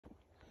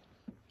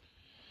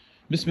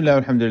Bismillah,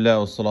 alhamdulillah,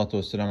 wa salatu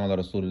wa salam ala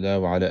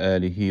rasulillah wa ala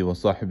alihi wa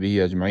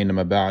sahbihi ajma'in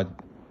ma ba'd.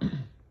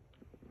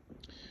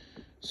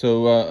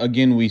 So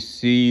again, we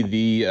see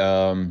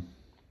the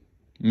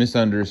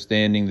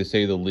misunderstanding, to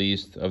say the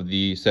least, of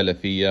the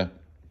Salafiyah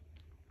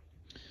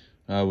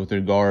with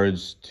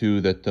regards to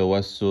the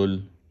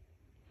Tawasul.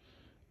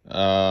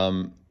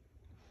 And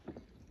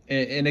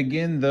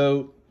again,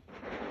 though,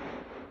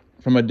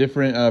 from a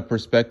different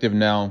perspective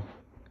now,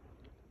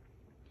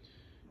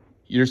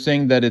 you're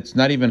saying that it's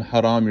not even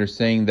haram, you're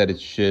saying that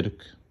it's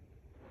shirk,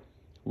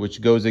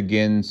 which goes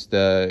against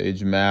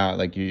ijma'.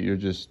 Like you're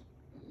just,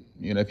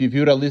 if you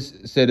would at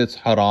least said it's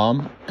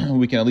haram,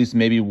 we can at least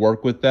maybe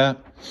work with that.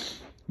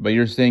 But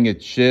you're saying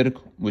it's shirk,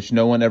 which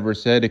no one ever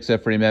said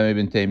except for Imam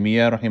Ibn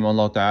Taymiyyah,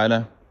 rahimahullah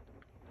ta'ala.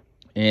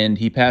 And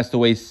he passed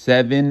away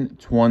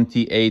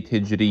 728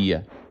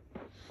 Hijriya.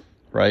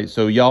 Right?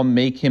 So y'all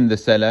make him the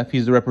Salaf.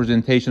 He's the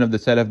representation of the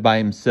Salaf by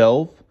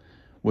himself,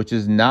 which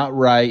is not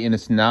right and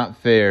it's not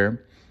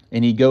fair.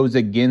 And he goes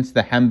against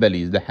the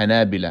Hanbalis, the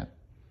Hanabila.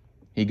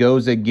 He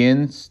goes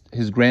against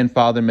his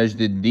grandfather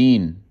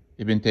Majduddin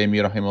Ibn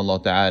Taymiyyah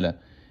rahimahullah ta'ala,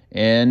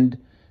 and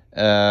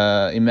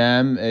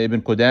Imam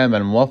Ibn Qudam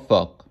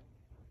al-Muwaffaq,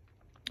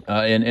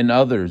 and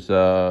others,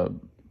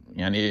 Ibn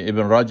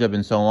Rajab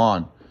and so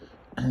on.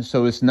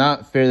 So it's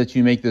not fair that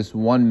you make this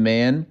one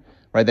man,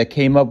 right, that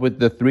came up with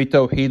the three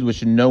tawheed,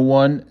 which no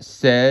one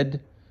said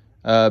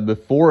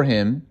before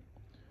him,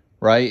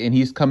 right? And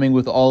he's coming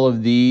with all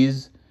of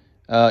these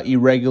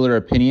irregular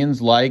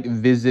opinions, like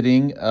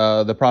visiting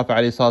the Prophet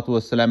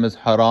ﷺ as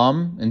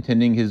haram,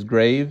 intending his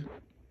grave,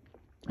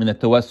 and the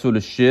Tawasul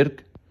is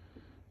shirk,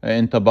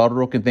 and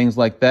tabarruk and things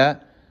like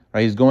that.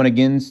 Right? He's going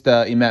against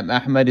Imam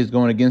Ahmad, he's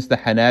going against the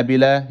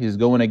Hanabila, he's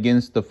going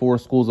against the four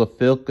schools of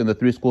fiqh and the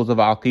three schools of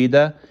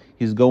aqidah,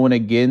 he's going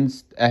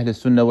against Ahl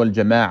Sunnah wal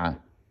Jama'ah.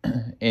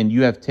 And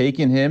you have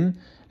taken him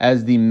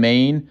as the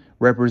main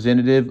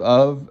representative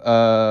of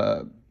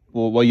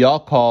what y'all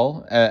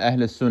call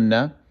Ahl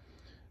Sunnah,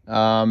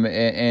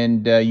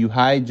 and you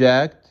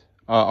hijacked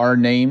our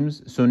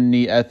names,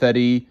 Sunni,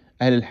 Athari,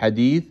 Ahl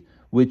Hadith,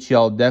 which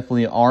y'all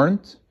definitely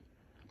aren't,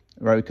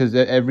 right? Because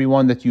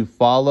everyone that you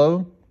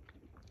follow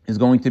is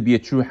going to be a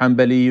true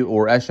Hanbali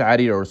or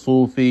Ash'ari or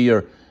Sufi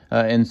or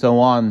and so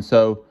on.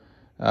 So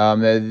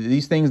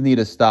these things need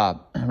to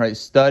stop, right?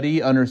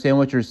 Study, understand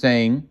what you're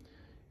saying,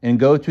 and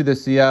go to the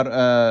Siyar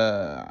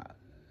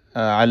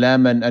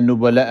A'lam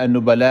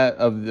al-Nubala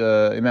of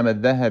Imam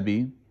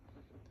al-Dhahabi,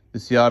 the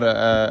Siyar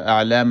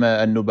A'lam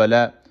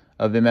al-Nubala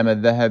of Imam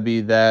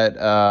al-Dhahabi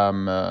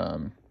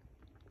that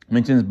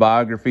mentions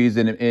biographies,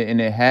 and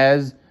it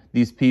has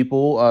these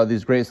people,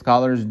 these great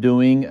scholars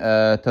doing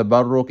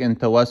tabarruk and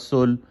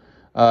tawassul,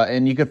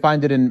 and you can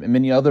find it in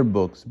many other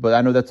books, but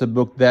I know that's a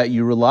book that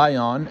you rely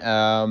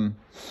on.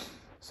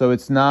 So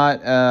it's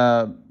not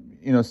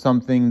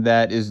something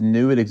that is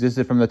new. It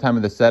existed from the time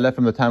of the Salaf,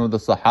 from the time of the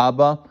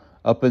Sahaba,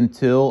 up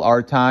until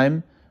our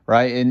time,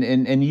 right?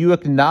 And you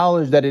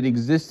acknowledge that it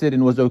existed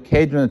and was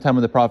okay during the time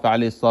of the Prophet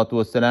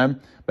ﷺ,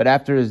 but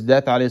after his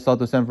death,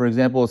 ﷺ, for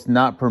example, it's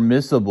not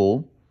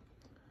permissible.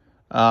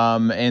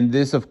 And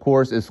this, of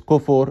course, is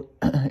kufr,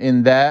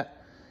 in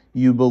that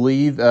you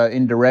believe,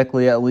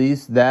 indirectly at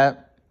least,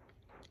 that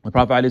the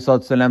Prophet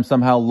ﷺ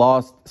somehow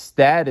lost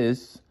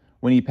status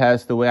when he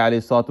passed away,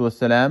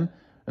 ﷺ,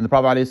 and the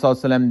Prophet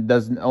ﷺ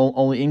doesn't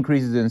only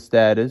increases in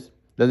status,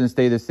 doesn't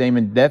stay the same,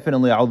 and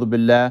definitely, a'udhu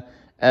billah,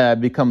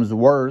 becomes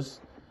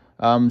worse.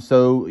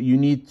 So you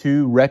need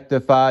to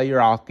rectify your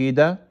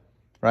aqidah,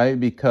 right?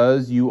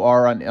 Because you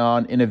are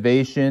on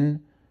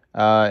innovation,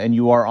 and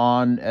you are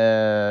on,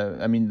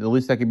 the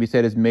least that can be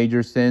said is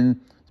major sin,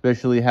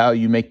 especially how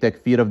you make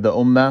takfir of the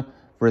ummah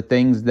for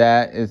things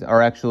that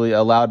are actually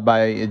allowed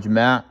by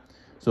ijma'.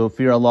 So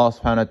fear Allah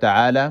subhanahu wa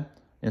ta'ala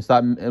and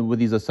stop with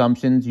these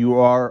assumptions. You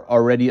are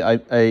already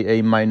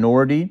a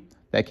minority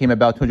that came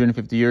about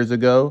 250 years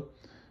ago,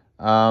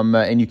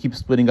 and you keep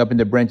splitting up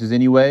into branches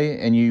anyway,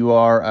 and you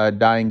are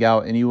dying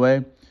out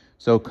anyway.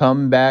 So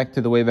come back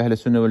to the way of Ahl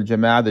Sunnah wal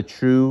Jama'ah, the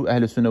true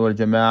Ahl Sunnah wal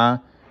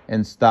Jama'ah,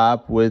 and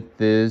stop with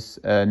this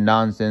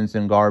nonsense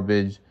and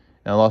garbage.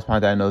 And Allah subhanahu wa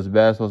ta'ala knows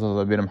best. Wa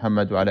sallallahu ala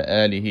Muhammad wa ala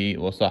alihi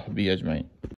wa sahbihi ajma'in.